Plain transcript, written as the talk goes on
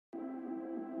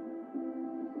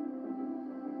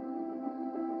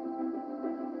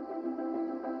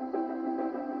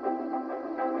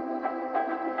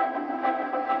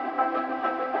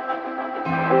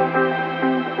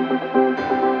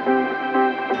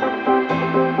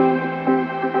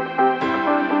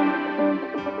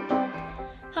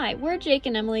Jake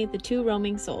and Emily, the two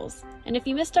roaming souls, and if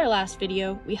you missed our last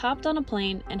video, we hopped on a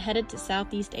plane and headed to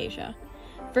Southeast Asia.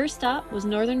 First stop was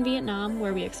northern Vietnam,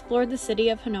 where we explored the city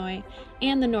of Hanoi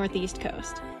and the northeast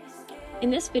coast.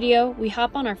 In this video, we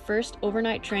hop on our first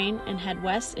overnight train and head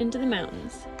west into the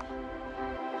mountains.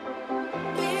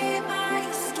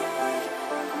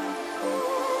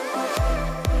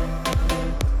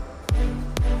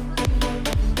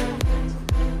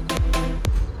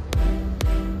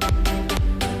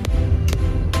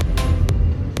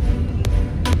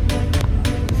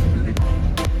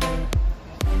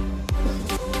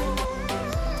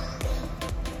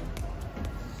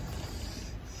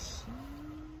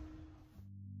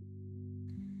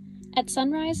 At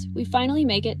sunrise, we finally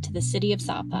make it to the city of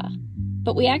Sapa,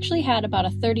 but we actually had about a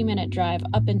 30-minute drive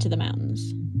up into the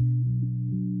mountains.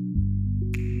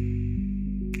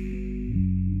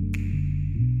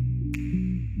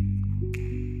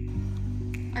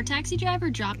 Our taxi driver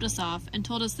dropped us off and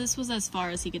told us this was as far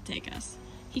as he could take us.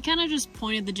 He kind of just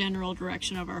pointed the general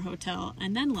direction of our hotel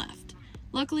and then left.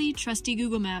 Luckily, trusty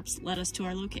Google Maps led us to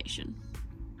our location.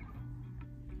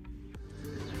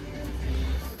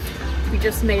 We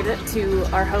just made it to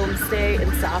our homestay in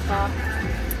Sapa.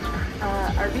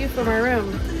 Our view from our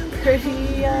room,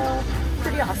 pretty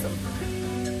awesome.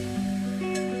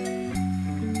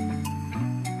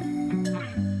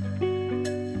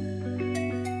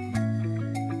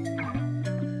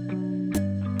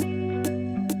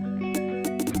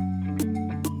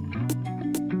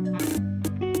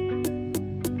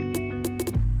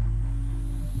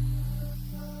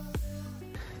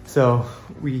 So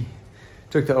we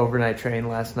took the overnight train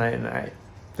last night, and I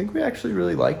think we actually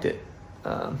really liked it.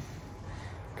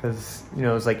 Because, you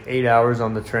know, it was like 8 hours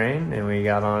on the train, and we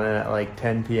got on it at like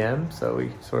 10 p.m. So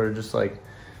we sort of just like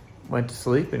went to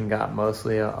sleep and got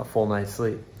mostly a full night's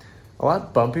sleep. A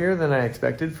lot bumpier than I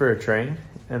expected for a train,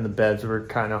 and the beds were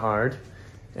kind of hard.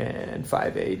 And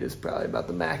 5'8" is probably about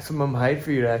the maximum height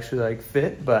for you to actually like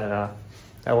fit, but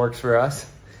that works for us.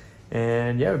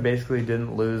 And yeah, we basically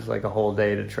didn't lose like a whole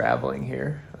day to traveling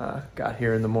here. Got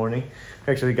here in the morning.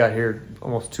 We actually got here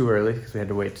almost too early because we had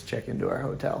to wait to check into our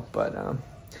hotel. But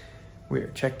we're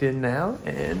checked in now,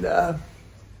 and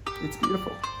it's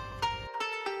beautiful.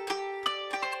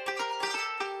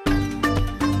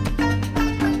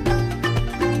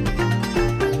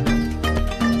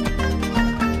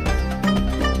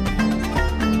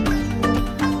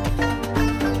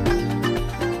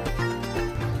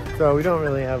 So we don't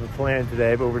really have a plan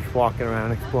today, but we're just walking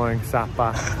around exploring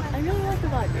Sapa. I really like the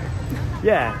vibe here.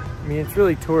 Yeah, I mean, it's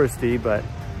really touristy, but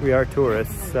we are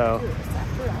tourists, so.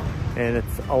 And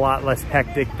it's a lot less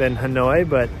hectic than Hanoi,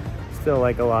 but still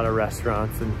like a lot of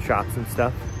restaurants and shops and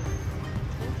stuff.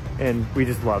 And we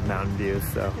just love mountain views,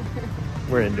 so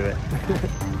we're into it.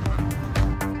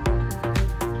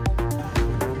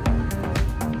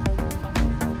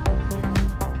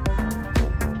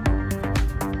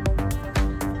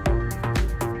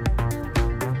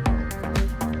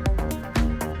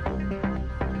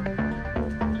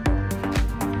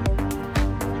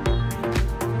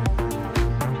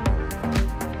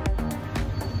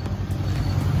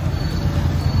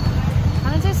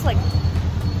 Like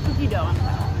cookie dough on the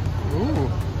bottom.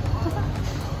 Ooh.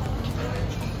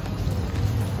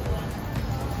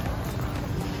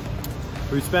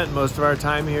 We spent most of our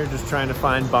time here just trying to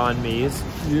find banh mi's.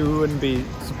 You wouldn't be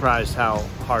surprised how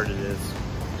hard it is.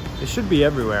 It should be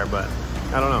everywhere, but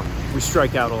I don't know. We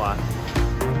strike out a lot.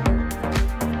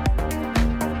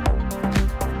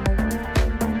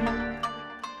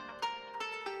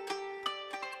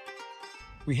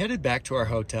 We headed back to our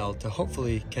hotel to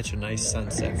hopefully catch a nice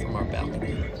sunset from our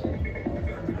balcony.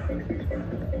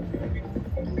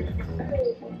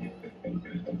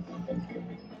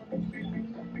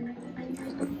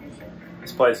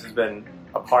 This place has been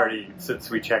a party since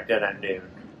we checked in at noon.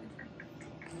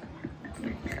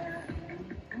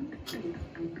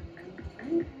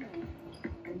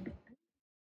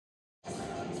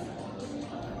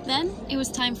 Then it was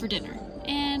time for dinner,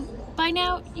 and by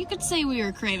now, you could say we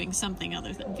were craving something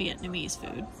other than Vietnamese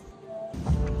food.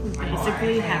 We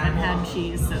basically haven't had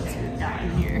cheese since we've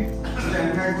gotten here.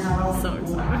 So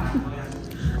excited.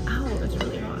 Ow, it's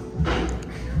really hot.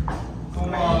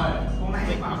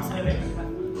 Wait 1 second.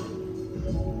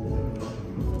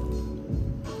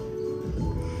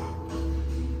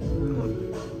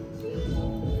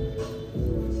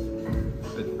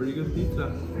 It's pretty good pizza.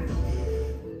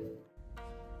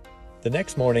 The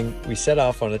next morning, we set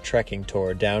off on a trekking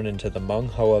tour down into the Muong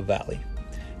Hoa Valley.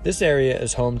 This area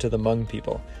is home to the Hmong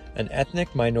people, an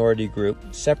ethnic minority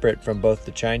group separate from both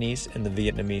the Chinese and the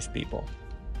Vietnamese people.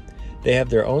 They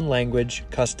have their own language,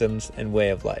 customs, and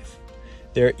way of life.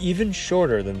 They're even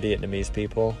shorter than Vietnamese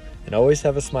people and always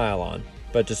have a smile on.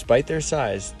 But despite their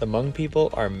size, the Hmong people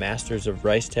are masters of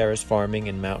rice terrace farming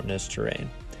in mountainous terrain.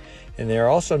 And they are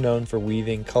also known for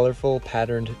weaving colorful,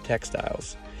 patterned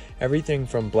textiles. Everything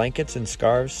from blankets and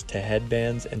scarves to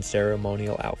headbands and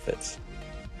ceremonial outfits.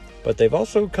 But they've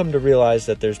also come to realize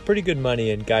that there's pretty good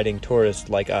money in guiding tourists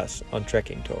like us on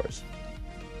trekking tours.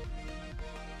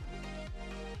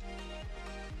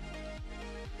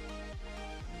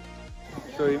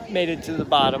 So we made it to the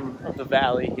bottom of the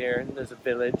valley here. There's a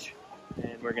village,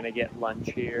 and we're gonna get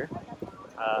lunch here.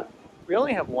 We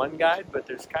only have one guide, but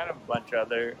there's kind of a bunch of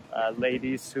other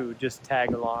ladies who just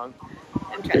tag along.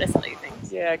 And try to sell you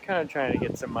things. Yeah, kind of trying to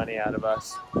get some money out of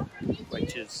us,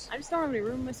 which is... I just don't have any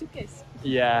room in my suitcase.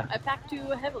 Yeah. I packed too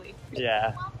heavily.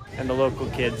 Yeah, and the local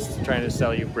kids trying to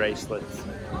sell you bracelets.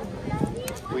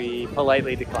 We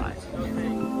politely declined.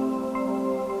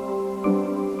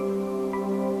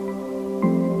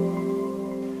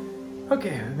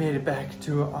 Okay, we made it back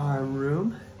to our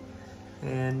room,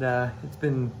 and it's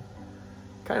been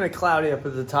kind of cloudy up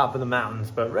at the top of the mountains,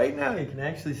 but right now you can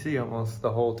actually see almost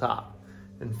the whole top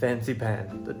in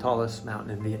Fansipan, the tallest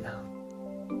mountain in Vietnam.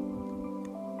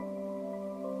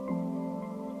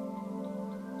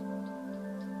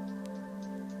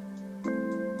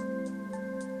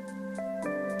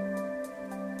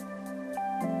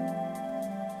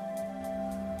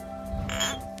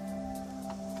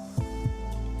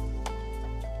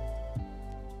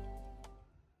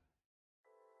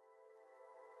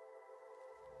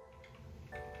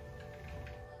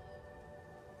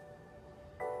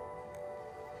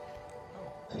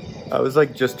 I was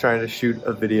like just trying to shoot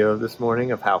a video this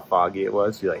morning of how foggy it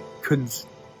was. You like couldn't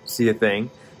see a thing.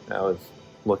 And I was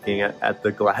looking at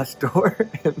the glass door,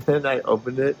 and then I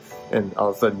opened it and all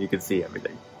of a sudden you could see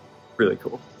everything. Really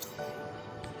cool.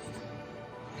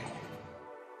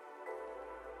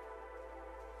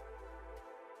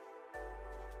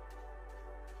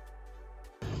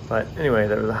 But anyway,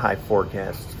 there was a high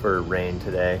forecast for rain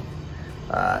today.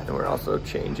 And we're also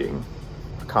changing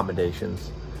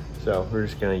accommodations. So we're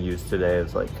just gonna use today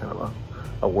as like kind of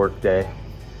a work day.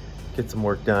 Get some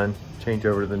work done, change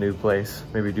over to the new place,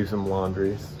 maybe do some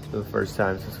laundries for the first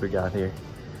time since we got here.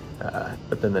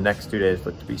 But then the next 2 days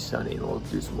look to be sunny and we'll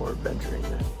do some more adventuring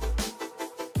then.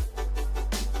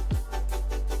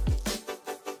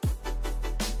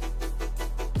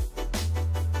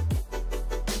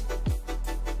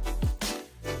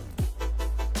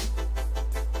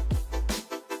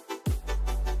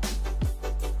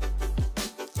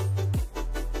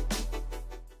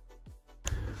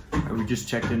 We just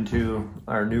checked into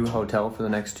our new hotel for the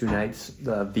next 2 nights,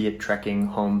 the Viet Trekking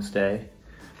Homestay.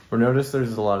 We'll notice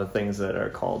there's a lot of things that are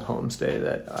called homestay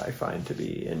that I find to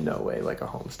be in no way like a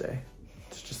homestay.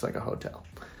 It's just like a hotel.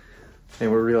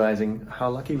 And we're realizing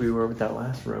how lucky we were with that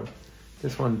last room.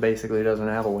 This one basically doesn't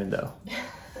have a window.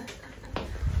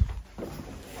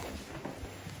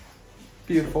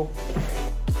 Beautiful.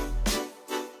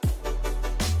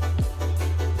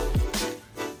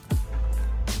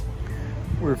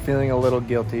 We're feeling a little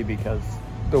guilty because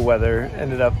the weather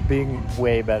ended up being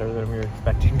way better than we were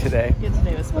expecting today. Yeah,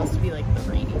 today was supposed to be like the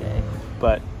rainy day.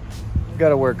 But we got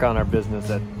to work on our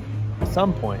business at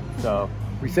some point. So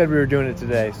we said we were doing it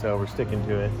today, so we're sticking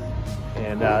to it.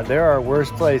 And there are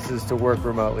worse places to work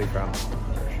remotely from.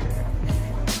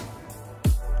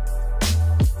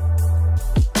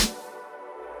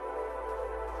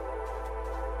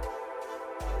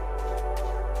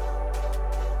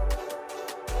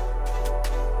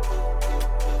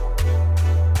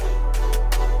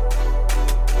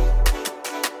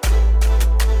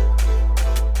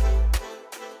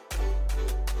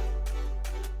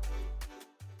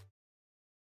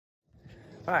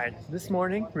 Alright, this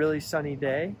morning, really sunny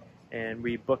day, and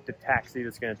we booked a taxi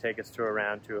that's going to take us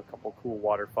around to a couple cool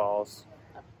waterfalls.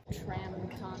 Tram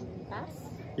Ton Pass?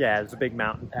 Yeah, there's a big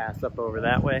mountain pass up over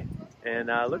that way, and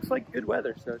looks like good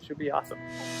weather, so it should be awesome.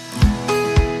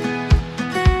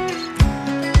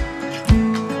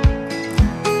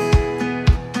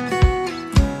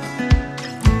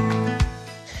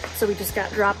 So we just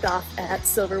got dropped off at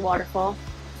Silver Waterfall.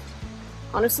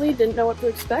 Honestly, didn't know what to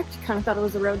expect. Kind of thought it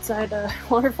was a roadside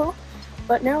waterfall.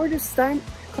 But now we're just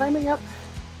climbing up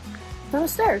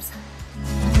those stairs.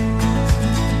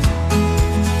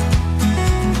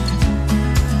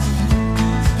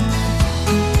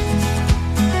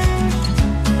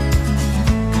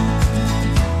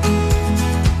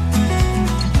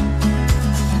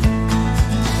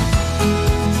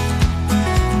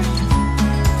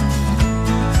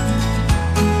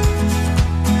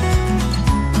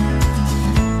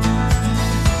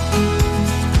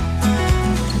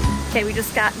 Okay, we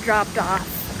just got dropped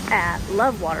off at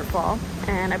Love Waterfall,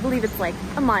 and I believe it's like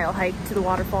a mile hike to the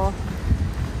waterfall.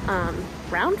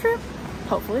 Round trip,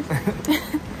 hopefully.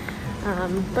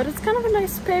 But it's kind of a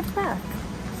nice paved path,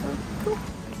 so cool.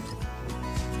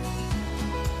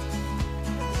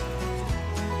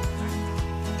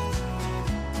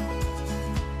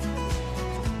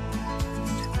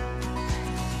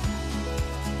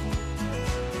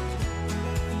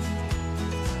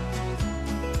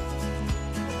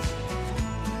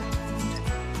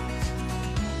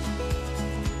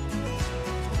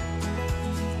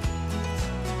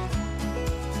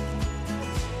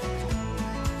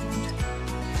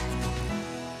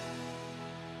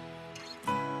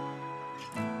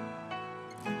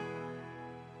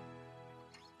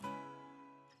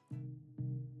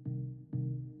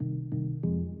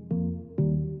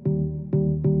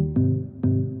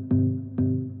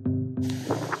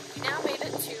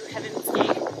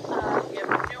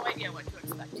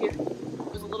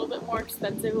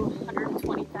 Expensive,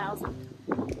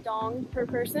 120,000 dong per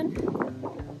person,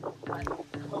 but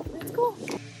hopefully it's cool.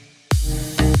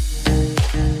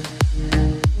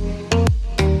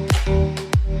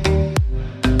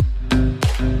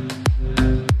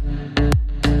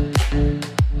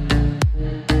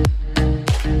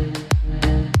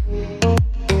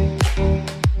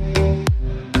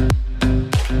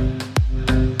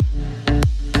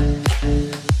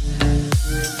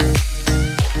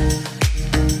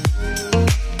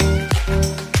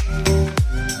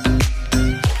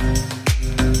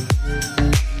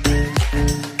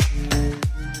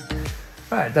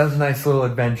 Alright, that was a nice little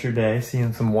adventure day,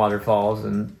 seeing some waterfalls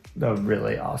and the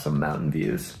really awesome mountain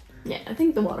views. Yeah, I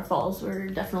think the waterfalls were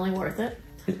definitely worth it.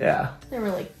 Yeah. They were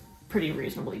like pretty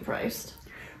reasonably priced.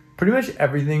 Pretty much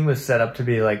everything was set up to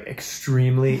be like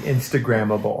extremely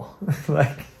Instagrammable.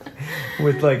 Like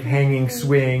with like hanging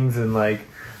swings and like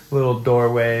little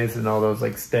doorways and all those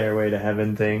like stairway to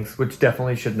heaven things, which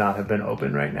definitely should not have been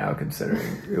open right now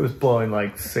considering it was blowing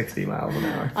like 60 miles an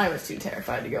hour. I was too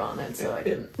terrified to go on it, so I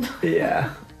didn't.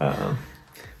 Yeah.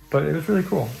 But it was really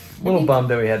cool. A little bummed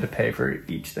that we had to pay for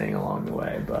each thing along the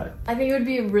way, but... I think it would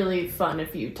be really fun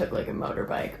if you took like a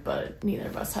motorbike, but neither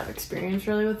of us have experience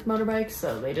really with motorbikes,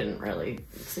 so they didn't really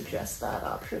suggest that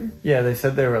option. Yeah, they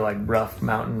said they were like rough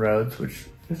mountain roads, which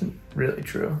isn't really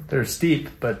true. They're steep,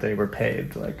 but they were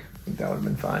paved. Like, I think that would have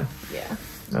been fine. Yeah.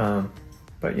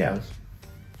 But yeah, it was...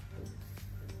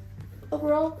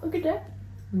 Overall, a good day.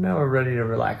 Now we're ready to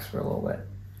relax for a little bit.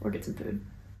 Or get some food.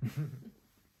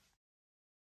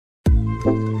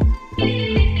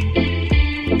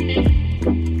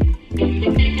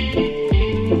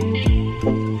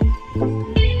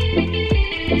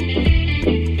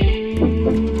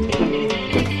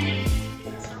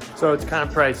 So it's kind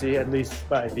of pricey, at least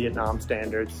by Vietnam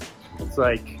standards. It's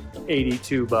like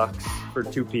 82 bucks for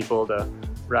 2 people to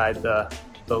ride the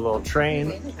little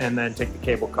train and then take the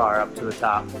cable car up to the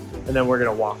top. And then we're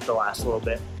gonna walk the last little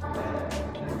bit.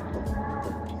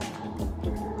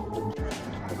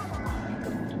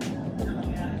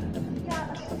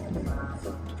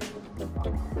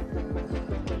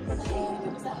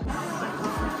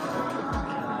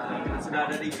 It's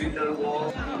not any good on the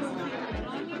wall.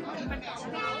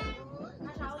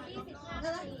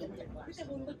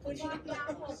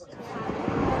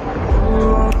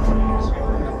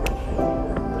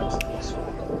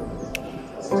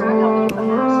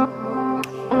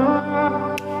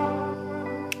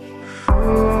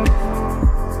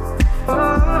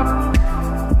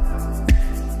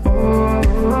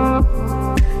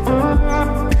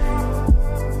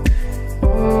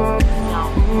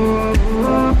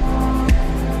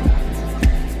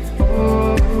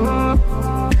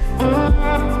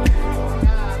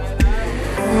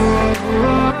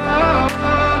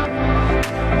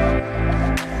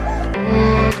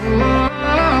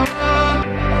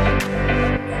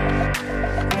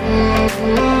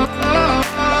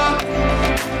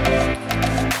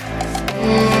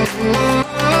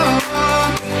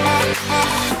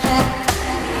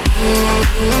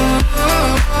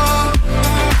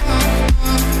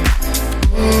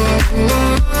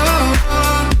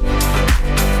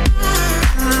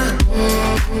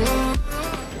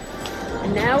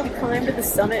 And now we climb to the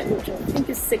summit, which I think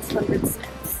is 600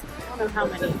 steps. I don't know how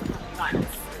many miles.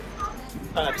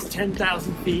 It's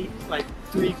 10,000 feet, like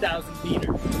 3,000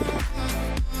 meters.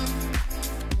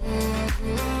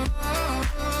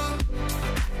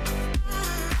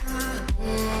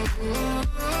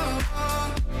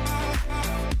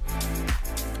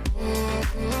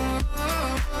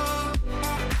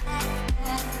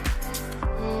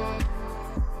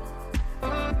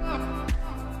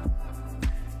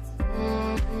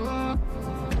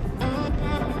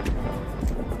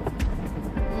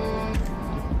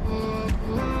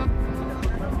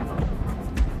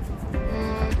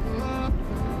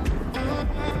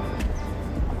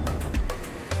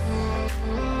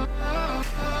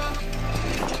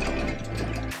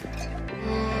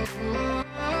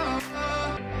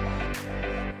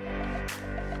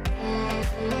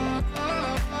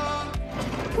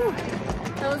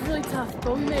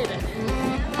 we made it.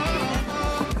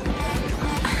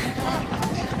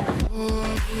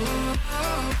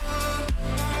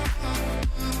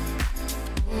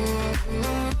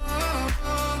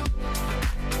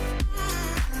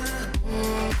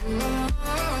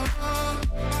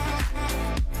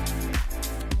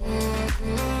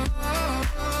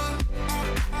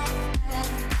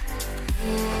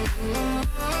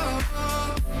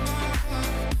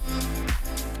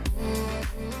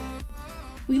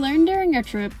 We learned during our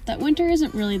trip that winter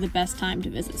isn't really the best time to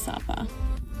visit Sapa,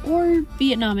 or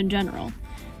Vietnam in general.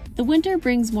 The winter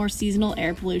brings more seasonal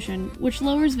air pollution, which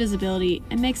lowers visibility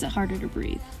and makes it harder to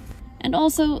breathe. And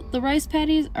also, the rice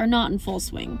paddies are not in full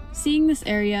swing. Seeing this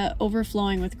area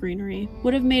overflowing with greenery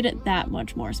would have made it that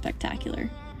much more spectacular.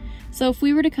 So if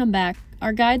we were to come back,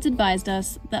 our guides advised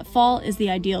us that fall is the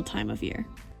ideal time of year.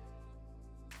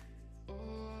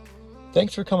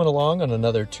 Thanks for coming along on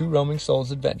another Two Roaming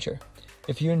Souls adventure.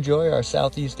 If you enjoy our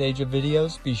Southeast Asia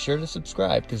videos, be sure to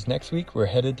subscribe because next week we're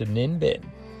headed to Ninh Binh.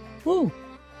 Woo!